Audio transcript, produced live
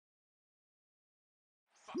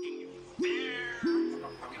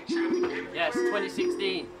Yes,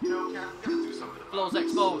 2016. Flows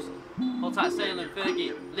exposed. Hold tight Salem,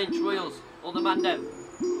 Fergie, Lynch, Royals, all the man them.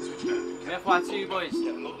 FY2 boys.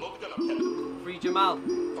 Free Jamal.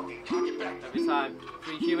 Every time.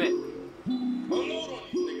 Free Hewitt.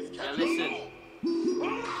 Yeah, listen.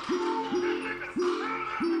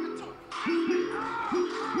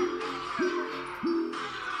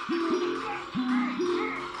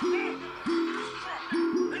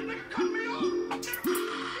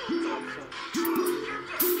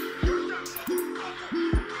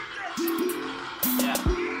 Yeah.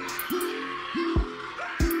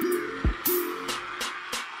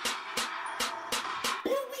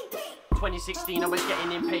 2016, I was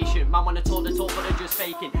getting impatient. Man wanna talk the talk, but they're just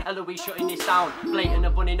faking. Eloise shutting this down. Blatant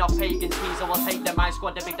and bunning off pagans. Please, I will take them. My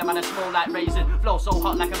squad, the big, the man, a small like raisin. Flow so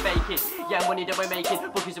hot like I'm baking. Yeah, money that we're making,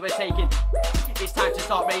 bookies that we're taking. It's time to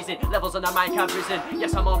start raising. Levels on the mic have risen.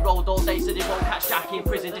 Yes, I'm on road all day, so they won't catch Jack in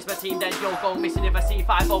prison. This my team, then you'll go missing. If I see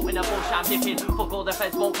 5-0 in a bush, I'm dipping. Fuck all the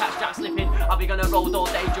feds, won't catch Jack slipping. I'll be gonna roll all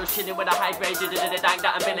day, just chilling with a high grade, dank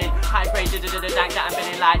that I'm billing. High grade, dank that I'm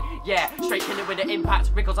billing like, yeah, straight killing with the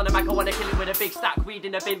impact. Ricko's on the mic, I wanna kill it with a big stack. Weed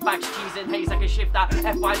in the bin bags, cheese and haze, I can shift that.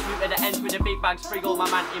 FY2 at the ends with the big bags. Free all my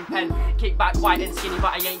man in pen. Kick back, white and skinny,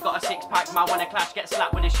 but I ain't got a six-pack. Man wanna clash, get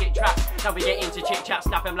slapped with a shit trap. Now we get into chit-chat,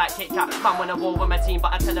 snap him like Kit Kat. Man wanna war with my team,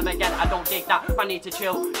 but I tell him again, I don't dig that. Man need to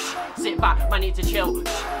chill, shh, sit back, man need to chill,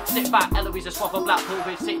 shh, sit back. Eloise a swap of Blackpool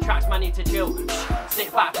with 6 tracks, man need to chill, shh,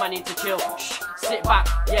 sit back, man need to chill, shh, sit back,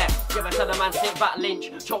 yeah. Give a tell the man, sit back,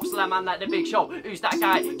 Lynch, choke slam man like the Big Show. Who's that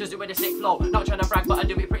guy? Does it with a sick flow. Not trying to brag, but I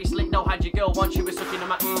do it pretty slick. No, had your girl once, she was sucking on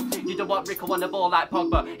my You don't want Ricko on the ball like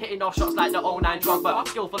Pogba, hitting off shots like the 09 Drogba.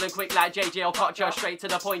 Skillful and quick like JJ or Kocha, straight to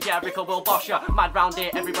the point, yeah, Ricko will boss ya. Mad round here,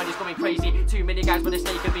 everybody's going crazy. Too many guys with a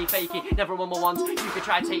snake and be fakey. Never on my ones, you could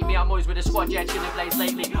try take me. I'm always with a squad, yeah, chilling plays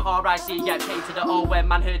lately. RIC, get K to the O. When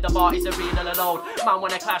man heard the bar, it's a real alone. Man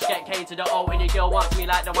wanna clash, get K to the O. And your girl wants me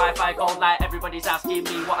like the Wi-Fi gold. Like everybody's asking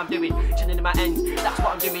me what I'm doing. Chilling in my ends, that's what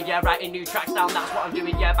I'm doing, yeah. Writing new tracks down, that's what I'm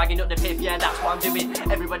doing, yeah. Bagging up the piff, yeah, that's what I'm doing.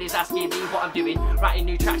 Everybody's asking me what I'm doing. Writing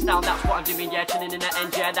new tracks down, that's what I'm doing, yeah. Chilling in the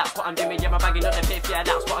ends, yeah, that's what I'm doing, yeah. I'm bagging up the piff, yeah,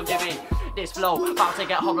 that's what I'm doing. This flow, about to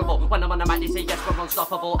get horrible. When I'm on the mic, they say yes, we're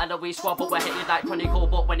unstoppable. Eloise squad, but we're hitting like chronicle.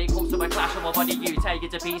 But when it comes to a clash of my body, you take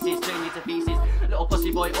it to pieces, turn you to pieces. Little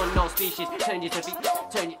pussy boy, unknown species, turn you to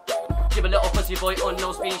turn you. Give a little pussy boy,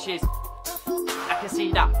 unknown species. I can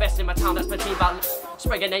see that, best in my town, that's my team band.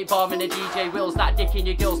 Spraying an 8-bar in a DJ wheels, that dick in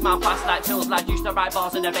your girl's mouth, fast like pills. Lad used to write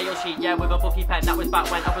bars on a bail sheet, yeah, with a bookie pen. That was back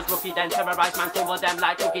when I was rookie then. Terrorised man, cover them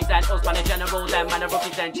like cookies then. Us man a general them, man a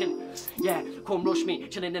rookies then. Chill, yeah, come rush me.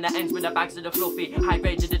 Chilling in the ends with the bags of the fluffy. High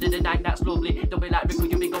grade, night, that's lovely. Don't be like Ricko,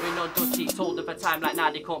 you be going on dusty. Told of a time like nah,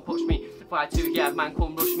 they can't push me. FY2, yeah, man,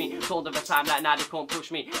 come rush me. Told of a time like nah, they can't push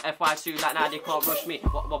me. FY2, like nah, they can't rush me.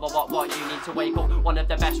 What, you need to wake up. One of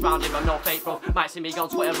the best round here, no fake bro. Might see me on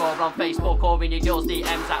Twitter or on Facebook or in your girls'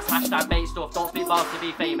 DMs, that's hashtag bait stuff. Don't spit bars to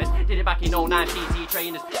be famous. Did it back in 09, PT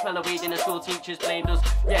trainers. Smell of weed in the school, teachers blamed us.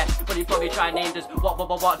 Yeah, but you probably try named us. What,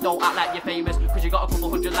 don't act like you're famous. Cause you got a couple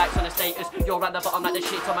hundred likes on a status. You're at the bottom like the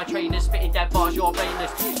shit on my trainers. Spitting dead bars, you're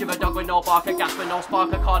brainless. You're a dog with no bark, a gas with no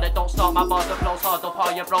spark, a car that don't start my bars that blows hard up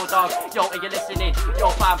all your bro dog. Yo, are you listening? Yo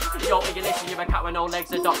fam, yo, are you listening? You're a cat with no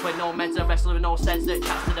legs, a doc with no meds, a wrestler with no sense that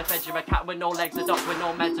chats to the feds. You're a cat with no legs, a doc with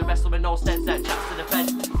no meds, a wrestler with no sense that chats to the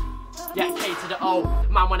feds. Yeah, K to the O.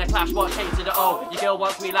 Man wanna clash, what K to the O? Your girl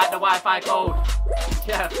wants me like the Wi-Fi code.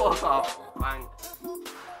 Yeah, fuck off.